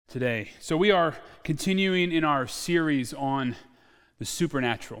today. So we are continuing in our series on the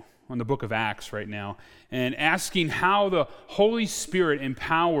supernatural, on the book of Acts right now, and asking how the Holy Spirit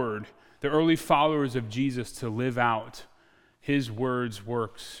empowered the early followers of Jesus to live out his words,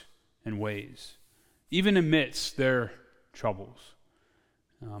 works, and ways, even amidst their troubles.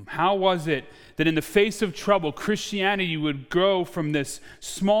 How was it that in the face of trouble, Christianity would grow from this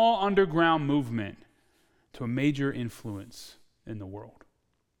small underground movement to a major influence in the world?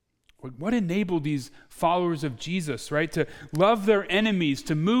 What enabled these followers of Jesus, right, to love their enemies,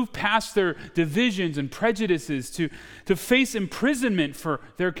 to move past their divisions and prejudices, to face imprisonment for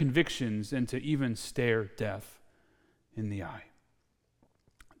their convictions, and to even stare death in the eye?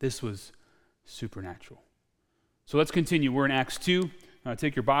 This was supernatural. So let's continue. We're in Acts 2.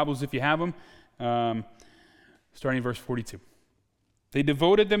 Take your Bibles if you have them, starting in verse 42. They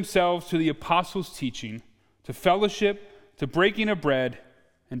devoted themselves to the apostles' teaching, to fellowship, to breaking of bread,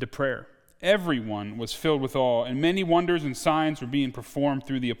 and to prayer. Everyone was filled with awe, and many wonders and signs were being performed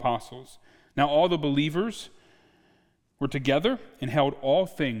through the apostles. Now all the believers were together and held all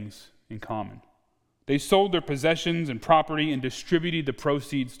things in common. They sold their possessions and property and distributed the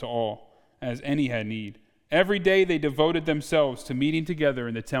proceeds to all, as any had need. Every day they devoted themselves to meeting together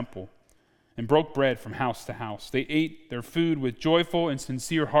in the temple and broke bread from house to house. They ate their food with joyful and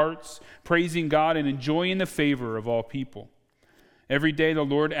sincere hearts, praising God and enjoying the favor of all people. Every day the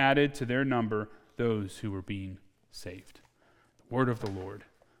Lord added to their number those who were being saved. The word of the Lord.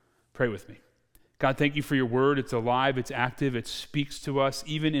 Pray with me. God, thank you for your word. It's alive, it's active, it speaks to us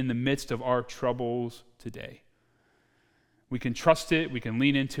even in the midst of our troubles today. We can trust it, we can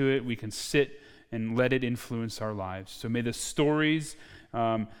lean into it, we can sit and let it influence our lives. So may the stories,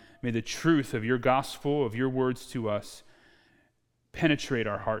 may the truth of your gospel, of your words to us, penetrate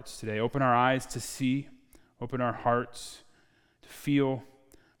our hearts today. Open our eyes to see, open our hearts to feel,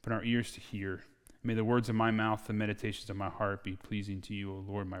 open our ears to hear. May the words of my mouth, the meditations of my heart be pleasing to you, O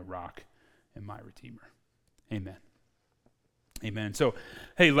Lord, my rock and my redeemer. Amen. Amen. So,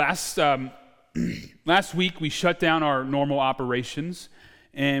 hey, last week we shut down our normal operations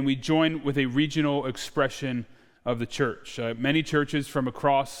and we joined with a regional expression of the church. Many churches from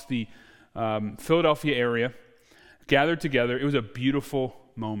across the Philadelphia area gathered together. It was a beautiful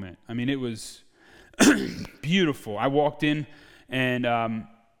moment. I mean, it was beautiful. I walked in and, man,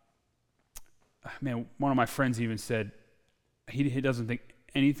 one of my friends even said he doesn't think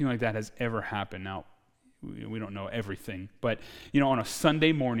anything like that has ever happened. Now, we don't know everything, but, on a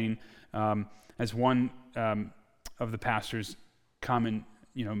Sunday morning, as one of the pastors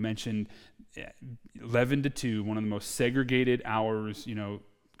mentioned 11 to 2, one of the most segregated hours, a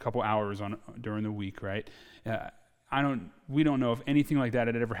couple hours during the week, right? We don't know if anything like that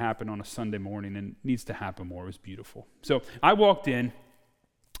had ever happened on a Sunday morning, and it needs to happen more. It was beautiful. So I walked in,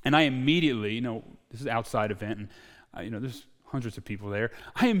 and I immediately, this is an outside event, and there's hundreds of people there.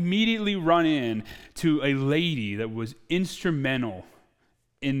 I immediately run in to a lady that was instrumental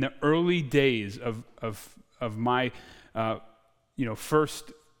in the early days of my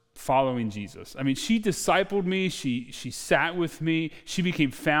first following Jesus. I mean, she discipled me. She sat with me. She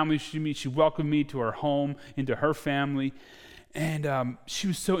became family. She welcomed me to her home, into her family, and she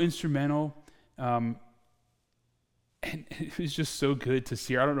was so instrumental. And it was just so good to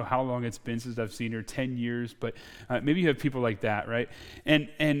see her. I don't know how long it's been since I've seen her, 10 years, but maybe you have people like that, right?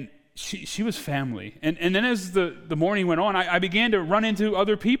 And she was family. And then as the morning went on, I began to run into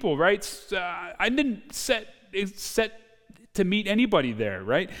other people, right? I didn't set to meet anybody there,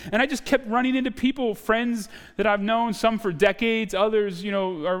 right? And I just kept running into people, friends that I've known, some for decades, others,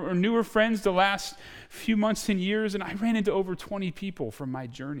 are newer friends the last few months and years, and I ran into over 20 people from my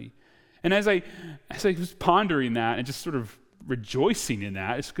journey. And as I was pondering that and just sort of rejoicing in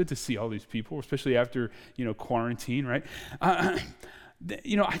that, it's good to see all these people, especially after, quarantine, right?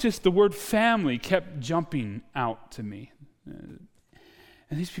 The word family kept jumping out to me. And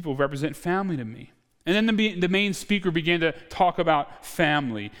these people represent family to me. And then the main speaker began to talk about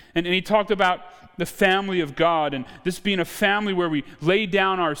family. And he talked about the family of God and this being a family where we lay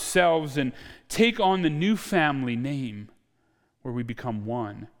down ourselves and take on the new family name, where we become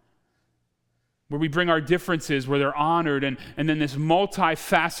one, where we bring our differences, where they're honored, and then this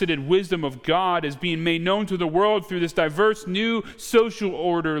multifaceted wisdom of God is being made known to the world through this diverse new social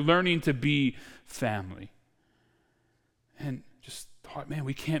order, learning to be family. And just thought, man,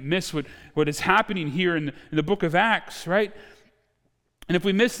 we can't miss what is happening here in the book of Acts, right? And if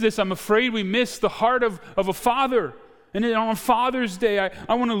we miss this, I'm afraid we miss the heart of a father. And then on Father's Day,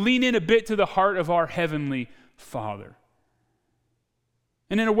 I want to lean in a bit to the heart of our Heavenly Father.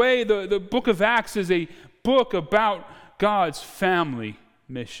 And in a way, the book of Acts is a book about God's family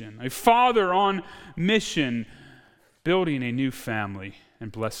mission, a father on mission, building a new family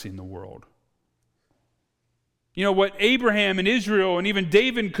and blessing the world. You know, what Abraham and Israel and even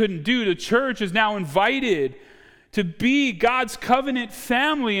David couldn't do, the church is now invited to be God's covenant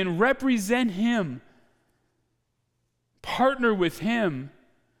family and represent him. Partner with him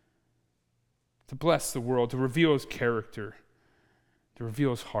to bless the world, to reveal his character, to reveal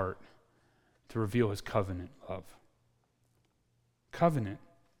his heart, to reveal his covenant love. Covenant.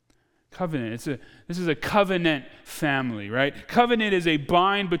 This is a covenant family, right? Covenant is a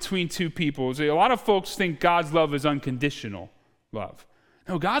bind between two people. A lot of folks think God's love is unconditional love.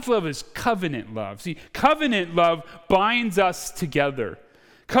 No, God's love is covenant love. See, covenant love binds us together.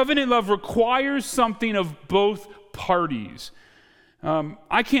 Covenant love requires something of both parties.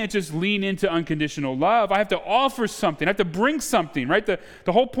 I can't just lean into unconditional love. I have to offer something. I have to bring something, right? The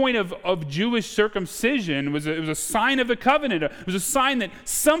whole point of Jewish circumcision was it was a sign of the covenant. It was a sign that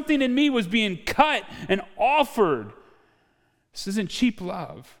something in me was being cut and offered. This isn't cheap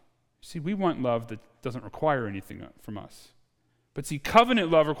love. See, we want love that doesn't require anything from us. But see, covenant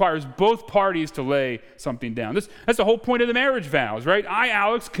love requires both parties to lay something down. That's the whole point of the marriage vows, right? I,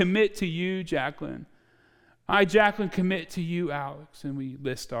 Alex, commit to you, Jacqueline. I, Jacqueline, commit to you, Alex. And we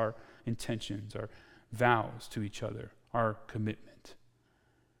list our intentions, our vows to each other, our commitment.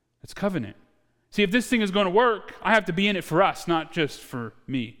 That's covenant. See, if this thing is going to work, I have to be in it for us, not just for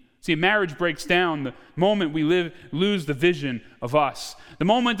me. See, marriage breaks down the moment we lose the vision of us. The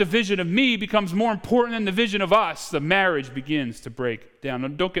moment the vision of me becomes more important than the vision of us, the marriage begins to break down. Now,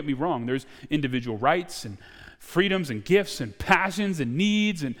 don't get me wrong. There's individual rights and freedoms and gifts and passions and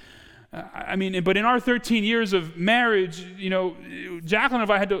needs and but in our 13 years of marriage, Jacqueline and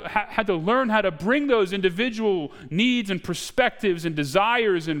I had to learn how to bring those individual needs and perspectives and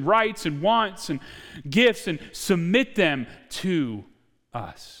desires and rights and wants and gifts and submit them to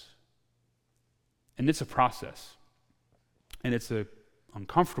us. And it's a process. And it's an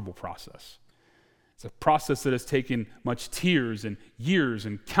uncomfortable process. It's a process that has taken much tears and years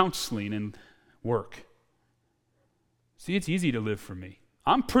and counseling and work. See, it's easy to live for me.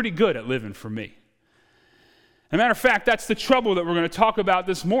 I'm pretty good at living for me. As a matter of fact, that's the trouble that we're going to talk about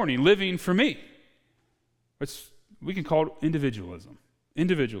this morning, living for me. We can call it individualism.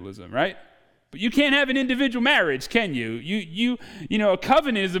 Individualism, right? But you can't have an individual marriage, can you? A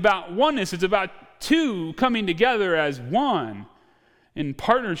covenant is about oneness. It's about two coming together as one in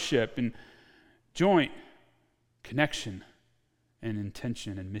partnership and joint connection and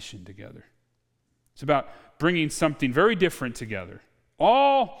intention and mission together. It's about bringing something very different together.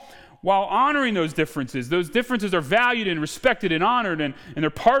 All while honoring those differences. Those differences are valued and respected and honored, and they're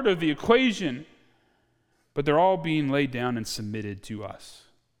part of the equation. But they're all being laid down and submitted to us.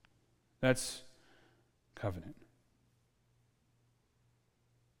 That's covenant.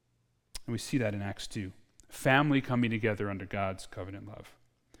 And we see that in Acts 2. Family coming together under God's covenant love.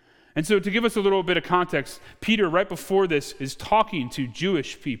 And so to give us a little bit of context, Peter, right before this, is talking to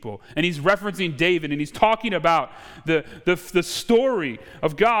Jewish people, and he's referencing David, and he's talking about the story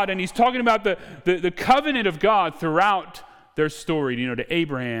of God, and he's talking about the covenant of God throughout their story, to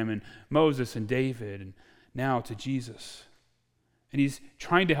Abraham and Moses and David, and now to Jesus. And he's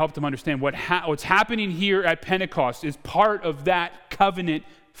trying to help them understand what's happening here at Pentecost is part of that covenant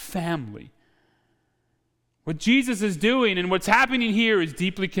family. What Jesus is doing and what's happening here is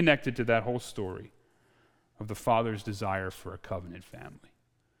deeply connected to that whole story of the Father's desire for a covenant family.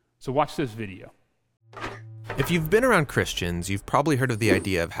 So watch this video. If you've been around Christians, you've probably heard of the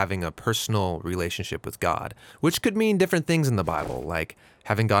idea of having a personal relationship with God, which could mean different things in the Bible, like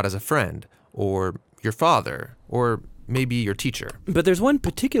having God as a friend, or your father, or maybe your teacher. But there's one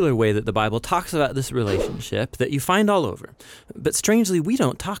particular way that the Bible talks about this relationship that you find all over. But strangely, we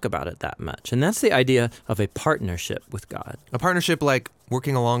don't talk about it that much. And that's the idea of a partnership with God. A partnership like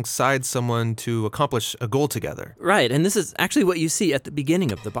working alongside someone to accomplish a goal together. Right, and this is actually what you see at the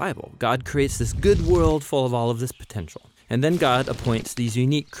beginning of the Bible. God creates this good world full of all of this potential. And then God appoints these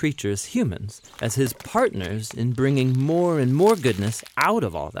unique creatures, humans, as his partners in bringing more and more goodness out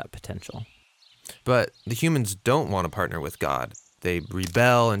of all that potential. But the humans don't want to partner with God. They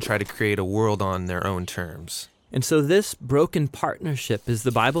rebel and try to create a world on their own terms. And so this broken partnership is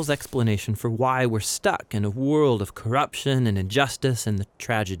the Bible's explanation for why we're stuck in a world of corruption and injustice and the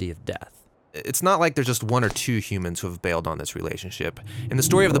tragedy of death. It's not like there's just one or two humans who have bailed on this relationship. In the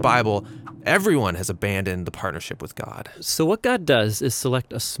story of the Bible, everyone has abandoned the partnership with God. So what God does is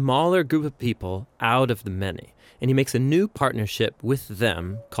select a smaller group of people out of the many, and he makes a new partnership with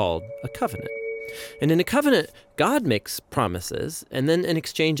them called a covenant. And in a covenant, God makes promises, and then in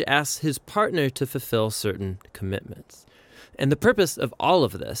exchange asks his partner to fulfill certain commitments. And the purpose of all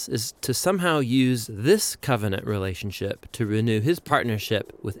of this is to somehow use this covenant relationship to renew his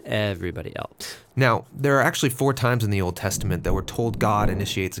partnership with everybody else. Now, there are actually 4 times in the Old Testament that we're told God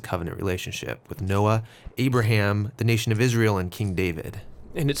initiates a covenant relationship with Noah, Abraham, the nation of Israel, and King David.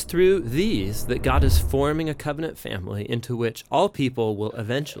 And it's through these that God is forming a covenant family into which all people will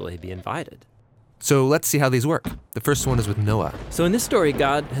eventually be invited. So let's see how these work. The first one is with Noah. So in this story,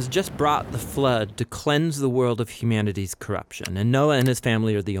 God has just brought the flood to cleanse the world of humanity's corruption, and Noah and his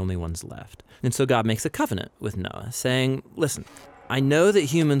family are the only ones left. And so God makes a covenant with Noah, saying, listen, I know that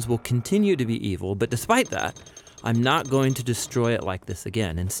humans will continue to be evil, but despite that, I'm not going to destroy it like this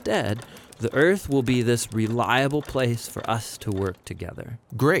again. Instead, the earth will be this reliable place for us to work together.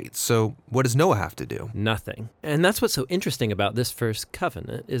 Great. So what does Noah have to do? Nothing. And that's what's so interesting about this first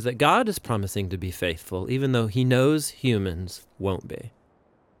covenant, is that God is promising to be faithful, even though he knows humans won't be.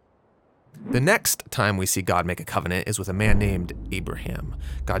 The next time we see God make a covenant is with a man named Abraham.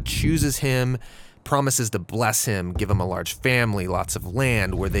 God chooses him, promises to bless him, give him a large family, lots of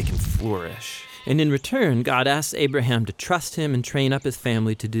land where they can flourish. And in return, God asks Abraham to trust him and train up his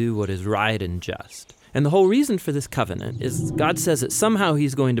family to do what is right and just. And the whole reason for this covenant is God says that somehow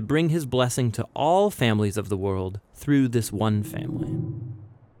he's going to bring his blessing to all families of the world through this one family.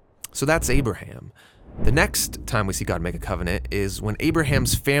 So that's Abraham. The next time we see God make a covenant is when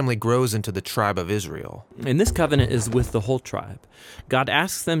Abraham's family grows into the tribe of Israel. And this covenant is with the whole tribe. God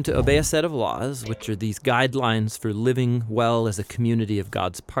asks them to obey a set of laws, which are these guidelines for living well as a community of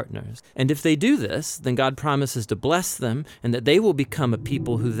God's partners. And if they do this, then God promises to bless them and that they will become a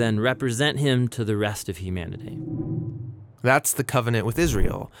people who then represent him to the rest of humanity. That's the covenant with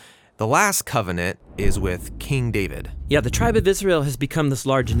Israel. The last covenant is with King David. Yeah, the tribe of Israel has become this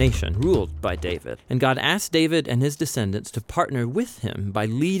large nation ruled by David. And God asked David and his descendants to partner with him by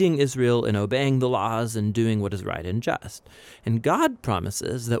leading Israel in obeying the laws and doing what is right and just. And God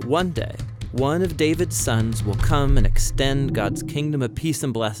promises that one day, one of David's sons will come and extend God's kingdom of peace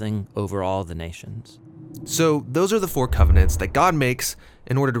and blessing over all the nations. So those are the 4 covenants that God makes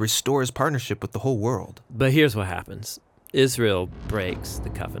in order to restore his partnership with the whole world. But here's what happens. Israel breaks the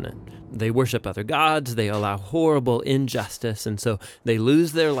covenant. They worship other gods, they allow horrible injustice, and so they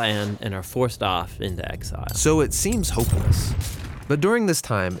lose their land and are forced off into exile. So it seems hopeless. But during this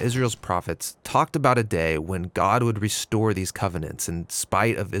time, Israel's prophets talked about a day when God would restore these covenants in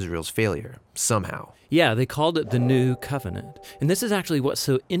spite of Israel's failure, somehow. Yeah, they called it the New Covenant. And this is actually what's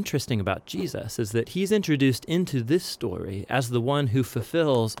so interesting about Jesus, is that he's introduced into this story as the one who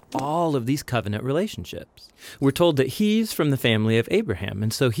fulfills all of these covenant relationships. We're told that he's from the family of Abraham,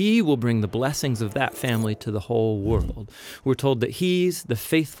 and so he will bring the blessings of that family to the whole world. We're told that he's the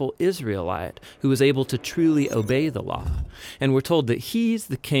faithful Israelite who is able to truly obey the law. And we're told that he's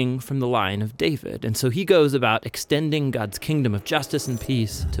the king from the line of David, and so he goes about extending God's kingdom of justice and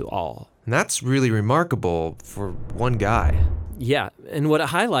peace to all. And that's really remarkable for one guy. Yeah, and what it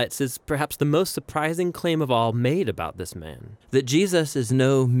highlights is perhaps the most surprising claim of all made about this man, that Jesus is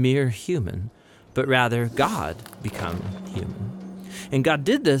no mere human, but rather God become human. And God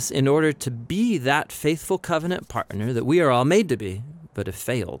did this in order to be that faithful covenant partner that we are all made to be, but have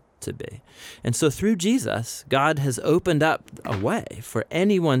failed to be. And so through Jesus, God has opened up a way for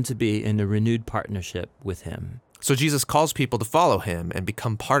anyone to be in a renewed partnership with him. So Jesus calls people to follow him and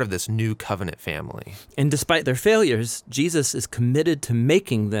become part of this new covenant family. And despite their failures, Jesus is committed to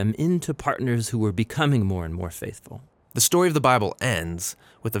making them into partners who are becoming more and more faithful. The story of the Bible ends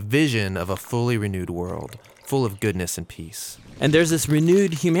with a vision of a fully renewed world, full of goodness and peace. And there's this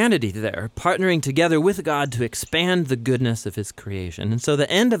renewed humanity there, partnering together with God to expand the goodness of his creation. And so the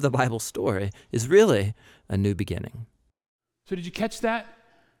end of the Bible story is really a new beginning. So did you catch that?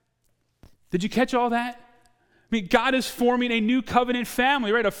 Did you catch all that? I mean, God is forming a new covenant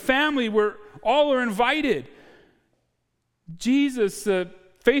family, right? A family where all are invited. Jesus, the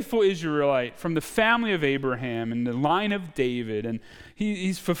faithful Israelite from the family of Abraham and the line of David, and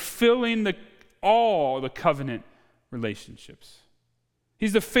he's fulfilling all the covenant relationships.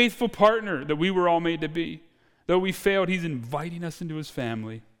 He's the faithful partner that we were all made to be. Though we failed, he's inviting us into his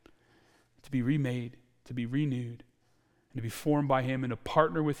family to be remade, to be renewed, and to be formed by him and to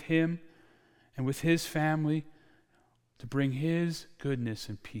partner with him and with his family to bring his goodness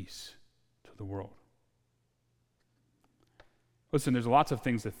and peace to the world. Listen, there's lots of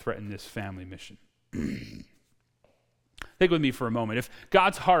things that threaten this family mission. Think with me for a moment. If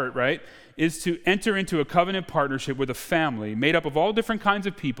God's heart, right, is to enter into a covenant partnership with a family made up of all different kinds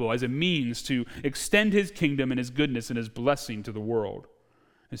of people as a means to extend his kingdom and his goodness and his blessing to the world,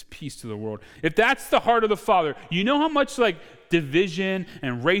 His peace to the world. If that's the heart of the Father, you know how much division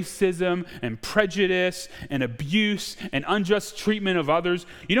and racism and prejudice and abuse and unjust treatment of others,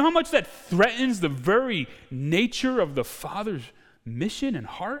 you know how much that threatens the very nature of the Father's mission and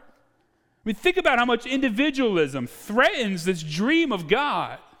heart? I mean, think about how much individualism threatens this dream of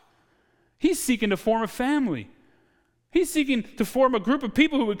God. He's seeking to form a family. He's seeking to form a group of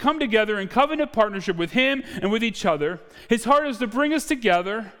people who would come together in covenant partnership with him and with each other. His heart is to bring us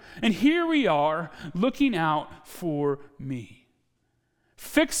together, and here we are looking out for me,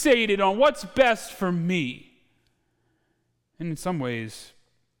 fixated on what's best for me. And in some ways,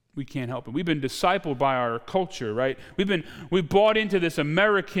 we can't help it. We've been discipled by our culture, right? We've bought into this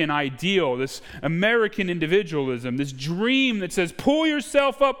American ideal, this American individualism, this dream that says, pull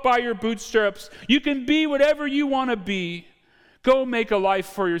yourself up by your bootstraps. You can be whatever you want to be. Go make a life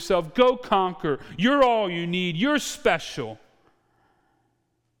for yourself. Go conquer. You're all you need. You're special.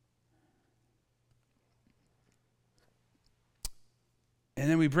 And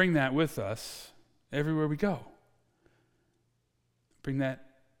then we bring that with us everywhere we go. Bring that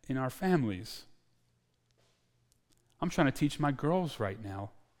in our families. I'm trying to teach my girls right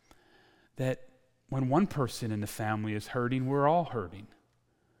now that when one person in the family is hurting, we're all hurting.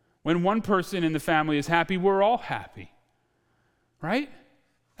 When one person in the family is happy, we're all happy. Right?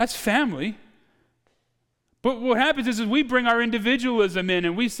 That's family. But what happens is we bring our individualism in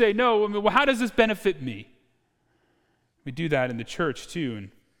and we say, no, well, how does this benefit me? We do that in the church too.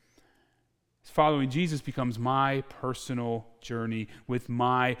 And following Jesus becomes my personal journey with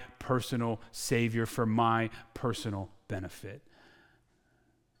my personal Savior for my personal benefit.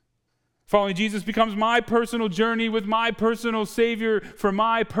 Following Jesus becomes my personal journey with my personal Savior for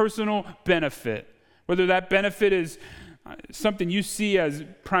my personal benefit. Whether that benefit is something you see as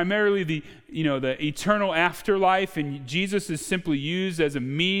primarily the eternal afterlife, and Jesus is simply used as a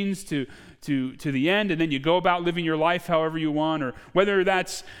means to the end, and then you go about living your life however you want, or whether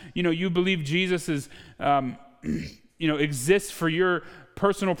that's, you believe Jesus is, exists for your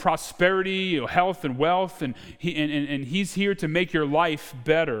personal prosperity, health and wealth, and he's here to make your life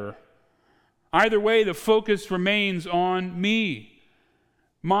better. Either way, the focus remains on me,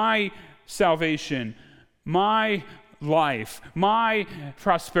 my salvation, my life, my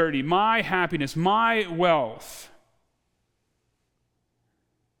prosperity, my happiness, my wealth.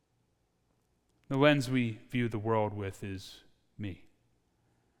 The lens we view the world with is me.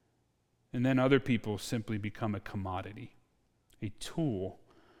 And then other people simply become a commodity, a tool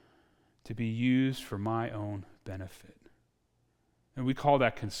to be used for my own benefit. And we call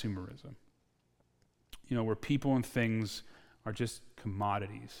that consumerism. Where people and things are just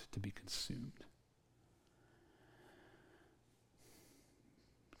commodities to be consumed.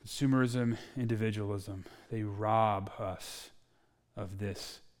 Consumerism, individualism, they rob us of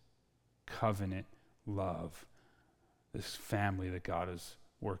this covenant love, this family that God is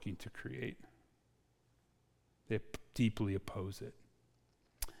working to create. They deeply oppose it.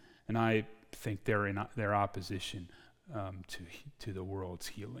 And I think they're in their opposition to the world's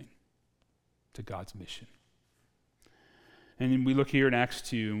healing, to God's mission. And then we look here in Acts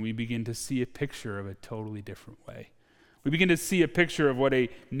 2 and we begin to see a picture of a totally different way. We begin to see a picture of what a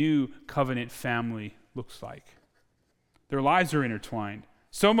new covenant family looks like. Their lives are intertwined,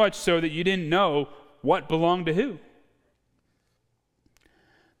 so much so that you didn't know what belonged to who.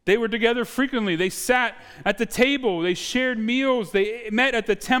 They were together frequently. They sat at the table. They shared meals. They met at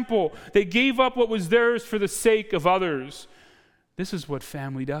the temple. They gave up what was theirs for the sake of others. This is what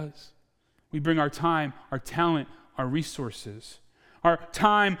family does. We bring our time, our talent, our resources. Our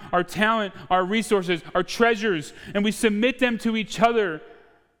time, our talent, our resources, our treasures, and we submit them to each other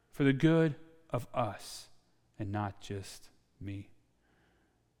for the good of us and not just me.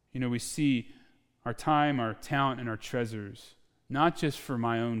 We see our time, our talent, and our treasures, not just for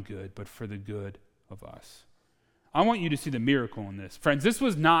my own good, but for the good of us. I want you to see the miracle in this. Friends, this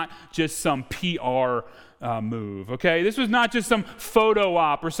was not just some PR move, okay? This was not just some photo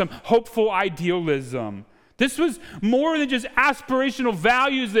op or some hopeful idealism. This was more than just aspirational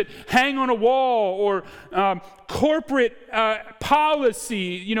values that hang on a wall or corporate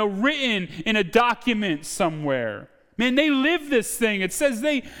policy, written in a document somewhere. Man, they lived this thing. It says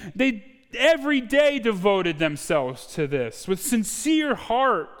they every day devoted themselves to this with sincere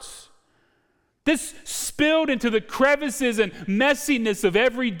hearts. This spilled into the crevices and messiness of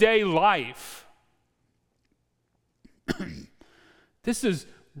everyday life. This is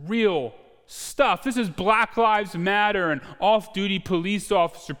real stuff. This is Black Lives Matter and off-duty police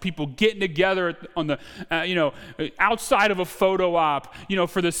officer people getting together on the, outside of a photo op,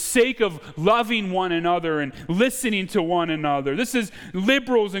 for the sake of loving one another and listening to one another. This is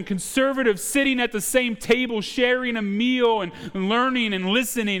liberals and conservatives sitting at the same table, sharing a meal and learning and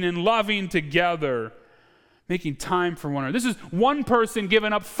listening and loving together, making time for one another. This is one person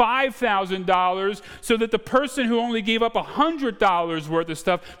giving up $5,000 so that the person who only gave up $100 worth of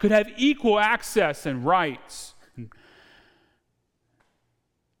stuff could have equal access and rights.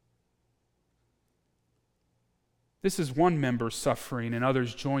 This is one member suffering and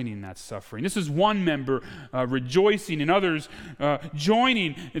others joining that suffering. This is one member rejoicing and others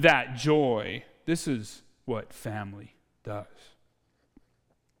joining that joy. This is what family does.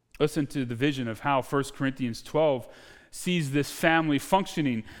 Listen to the vision of how 1 Corinthians 12 sees this family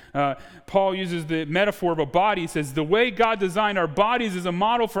functioning. Paul uses the metaphor of a body. He says, the way God designed our bodies is a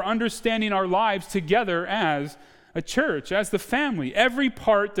model for understanding our lives together as a church, as the family. Every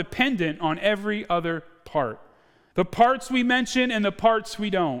part dependent on every other part. The parts we mention and the parts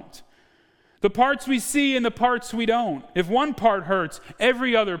we don't. The parts we see and the parts we don't. If one part hurts,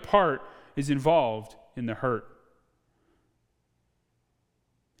 every other part is involved in the hurt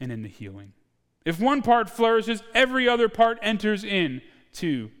and in the healing. If one part flourishes, every other part enters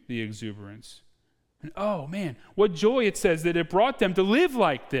into the exuberance. And oh man, what joy it says that it brought them to live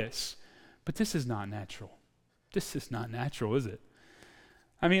like this. But this is not natural. This is not natural, is it?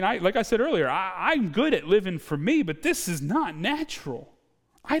 I mean, like I said earlier, I'm good at living for me, but this is not natural.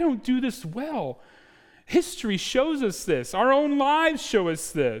 I don't do this well. History shows us this. Our own lives show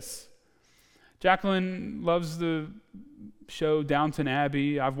us this. Jacqueline loves the show Downton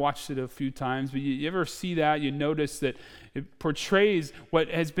Abbey. I've watched it a few times, but you ever see that? You notice that it portrays what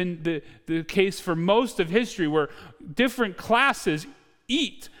has been the case for most of history, where different classes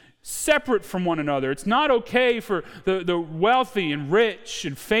eat separate from one another. It's not okay for the wealthy and rich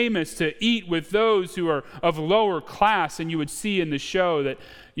and famous to eat with those who are of lower class. And you would see in the show that,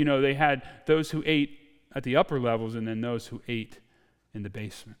 they had those who ate at the upper levels and then those who ate in the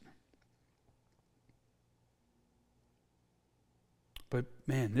basement. But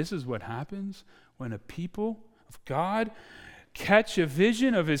man, this is what happens when a people of God catch a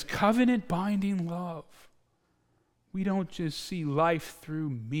vision of his covenant binding love. We don't just see life through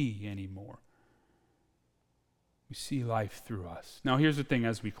me anymore. We see life through us. Now, here's the thing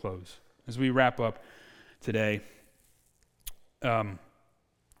as we close, as we wrap up today.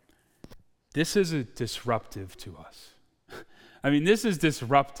 This is a disruptive to us. I mean, this is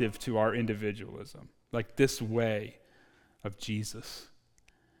disruptive to our individualism, like this way of Jesus.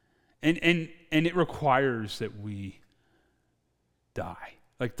 And it requires that we die.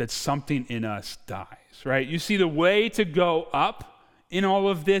 Like that something in us dies, right? You see, the way to go up in all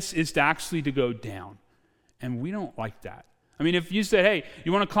of this is to go down. And we don't like that. I mean, if you said, hey,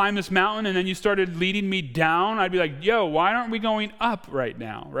 you want to climb this mountain, and then you started leading me down, I'd be like, yo, why aren't we going up right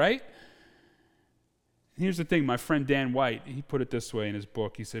now, right? And here's the thing, my friend Dan White, he put it this way in his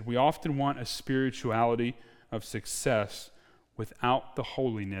book. He said, we often want a spirituality of success without the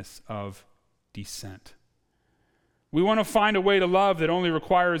holiness of descent. We want to find a way to love that only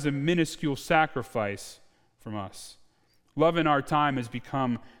requires a minuscule sacrifice from us. Love in our time has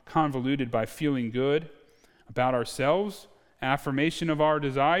become convoluted by feeling good about ourselves, affirmation of our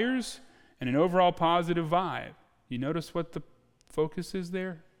desires, and an overall positive vibe. You notice what the focus is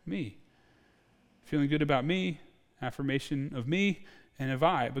there? Me. Feeling good about me, affirmation of me, and a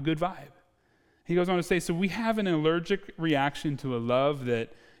good vibe. He goes on to say, so we have an allergic reaction to a love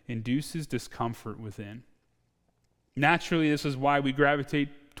that induces discomfort within. Naturally, this is why we gravitate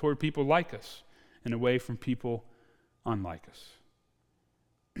toward people like us and away from people unlike us.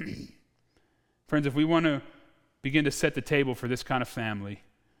 Friends, if we want to begin to set the table for this kind of family,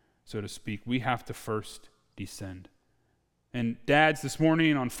 so to speak, we have to first descend. And dads, this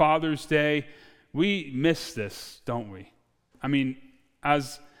morning on Father's Day, we miss this, don't we? I mean,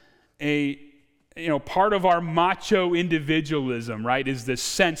 as part of our macho individualism, right, is this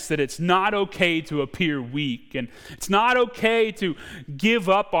sense that it's not okay to appear weak, and it's not okay to give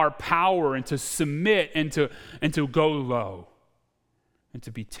up our power and to submit and to go low and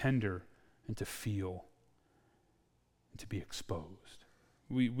to be tender and to feel and to be exposed.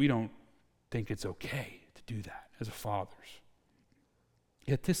 We don't think it's okay to do that as fathers.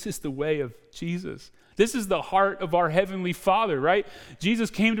 Yet this is the way of Jesus. This is the heart of our Heavenly Father, right?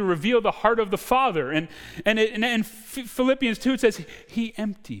 Jesus came to reveal the heart of the Father. And in Philippians 2, it says, he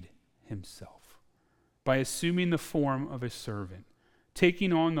emptied himself by assuming the form of a servant,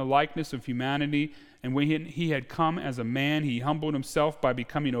 taking on the likeness of humanity. And when he had come as a man, he humbled himself by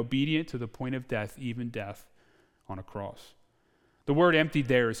becoming obedient to the point of death, even death on a cross. The word emptied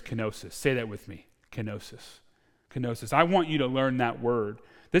there is kenosis. Say that with me, kenosis. Kenosis. I want you to learn that word.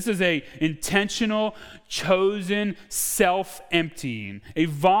 This is a intentional, chosen self-emptying, a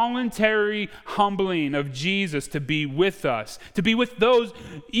voluntary humbling of Jesus to be with us, to be with those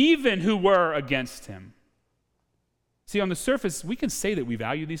even who were against him. See, on the surface, we can say that we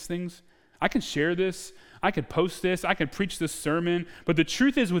value these things. I can share this, I could post this, I could preach this sermon, but the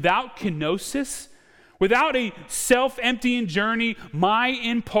truth is, without kenosis, without a self-emptying journey, my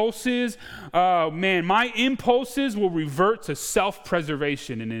impulses will revert to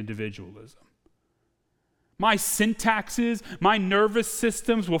self-preservation and individualism. My syntaxes, my nervous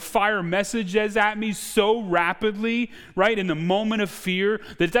systems will fire messages at me so rapidly, right, in the moment of fear,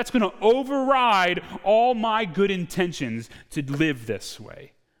 that that's going to override all my good intentions to live this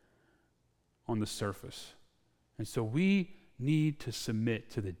way on the surface. And so we need to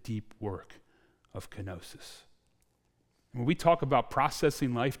submit to the deep work of kenosis. When we talk about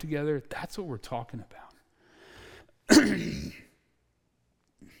processing life together, that's what we're talking about.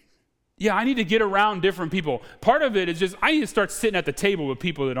 Yeah, I need to get around different people. Part of it is just I need to start sitting at the table with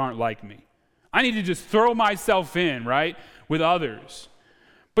people that aren't like me. I need to just throw myself in, right, with others.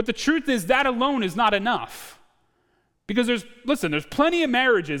 But the truth is that alone is not enough. Because there's plenty of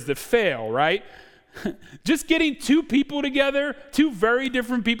marriages that fail, right? Just getting two people together, two very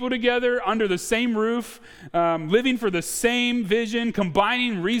different people together under the same roof, living for the same vision,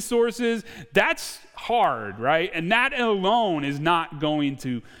 combining resources, that's hard, right? And that alone is not going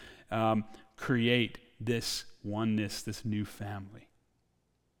to create this oneness, this new family.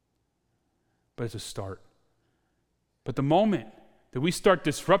 But it's a start. But the moment that we start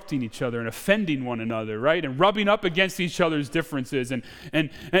disrupting each other and offending one another, right? And rubbing up against each other's differences. And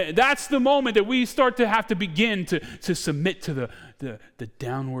that's the moment that we start to have to begin to submit to the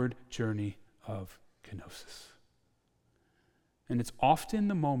downward journey of kenosis. And it's often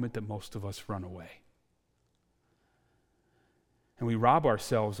the moment that most of us run away. And we rob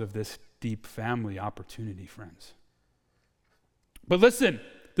ourselves of this deep family opportunity, friends. But listen,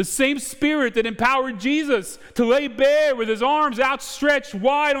 the same Spirit that empowered Jesus to lay bare with his arms outstretched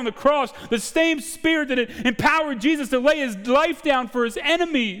wide on the cross, the same Spirit that empowered Jesus to lay his life down for his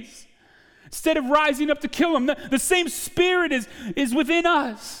enemies instead of rising up to kill him, the same Spirit is within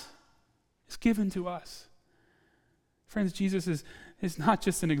us. It's given to us. Friends, Jesus is not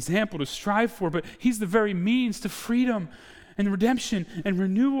just an example to strive for, but he's the very means to freedom and redemption and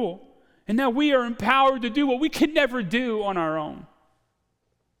renewal. And now we are empowered to do what we could never do on our own.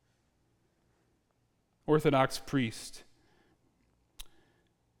 Orthodox priest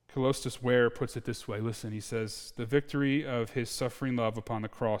Kalostas Ware puts it this way. Listen, he says, the victory of his suffering love upon the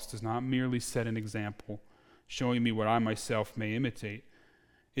cross does not merely set an example, showing me what I myself may imitate.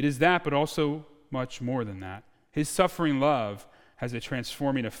 It is that, but also much more than that. His suffering love has a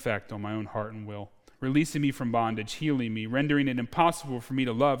transforming effect on my own heart and will, releasing me from bondage, healing me, rendering it impossible for me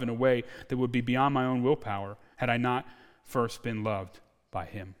to love in a way that would be beyond my own willpower had I not first been loved by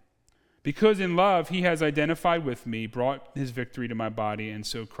him. Because in love he has identified with me, brought his victory to my body, and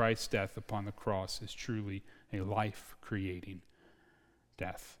so Christ's death upon the cross is truly a life-creating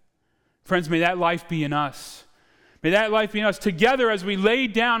death. Friends, may that life be in us. May that life be in us together as we lay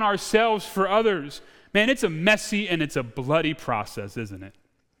down ourselves for others. Man, it's a messy and it's a bloody process, isn't it?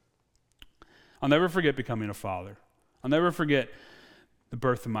 I'll never forget becoming a father. I'll never forget the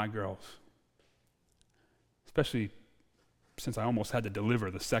birth of my girls, especially since I almost had to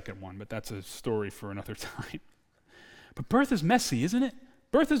deliver the second one, but that's a story for another time. But birth is messy, isn't it?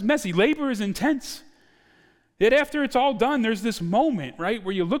 Birth is messy. Labor is intense. Yet after it's all done, there's this moment, right,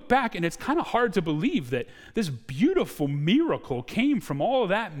 where you look back and it's kind of hard to believe that this beautiful miracle came from all of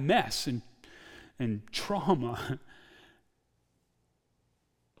that mess and trauma.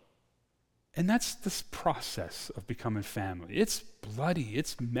 And that's this process of becoming family. It's bloody,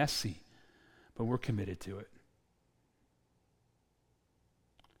 it's messy, but we're committed to it.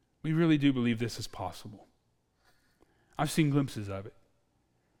 We really do believe this is possible. I've seen glimpses of it.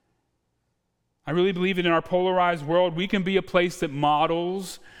 I really believe that in our polarized world, we can be a place that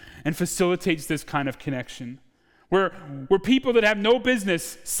models and facilitates this kind of connection. Where people that have no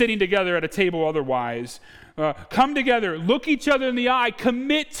business sitting together at a table otherwise come together, look each other in the eye,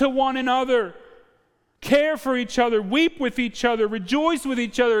 commit to one another, care for each other, weep with each other, rejoice with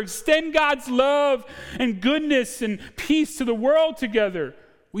each other, extend God's love and goodness and peace to the world together.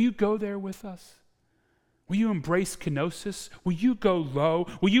 Will you go there with us? Will you embrace kenosis? Will you go low?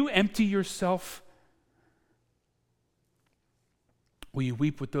 Will you empty yourself? Will you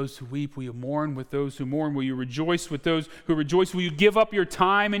weep with those who weep? Will you mourn with those who mourn? Will you rejoice with those who rejoice? Will you give up your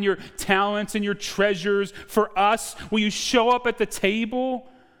time and your talents and your treasures for us? Will you show up at the table?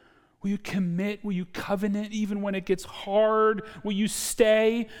 Will you commit? Will you covenant even when it gets hard? Will you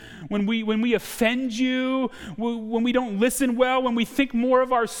stay when we offend you? When we don't listen well? When we think more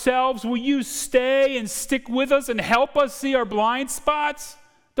of ourselves? Will you stay and stick with us and help us see our blind spots?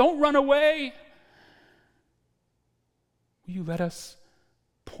 Don't run away. Will you let us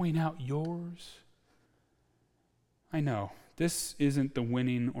point out yours? I know this isn't the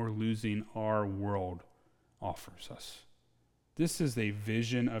winning or losing our world offers us. This is a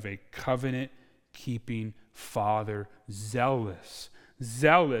vision of a covenant-keeping Father, zealous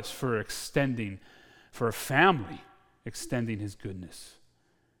for a family, extending his goodness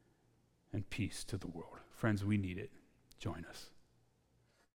and peace to the world. Friends, we need it. Join us.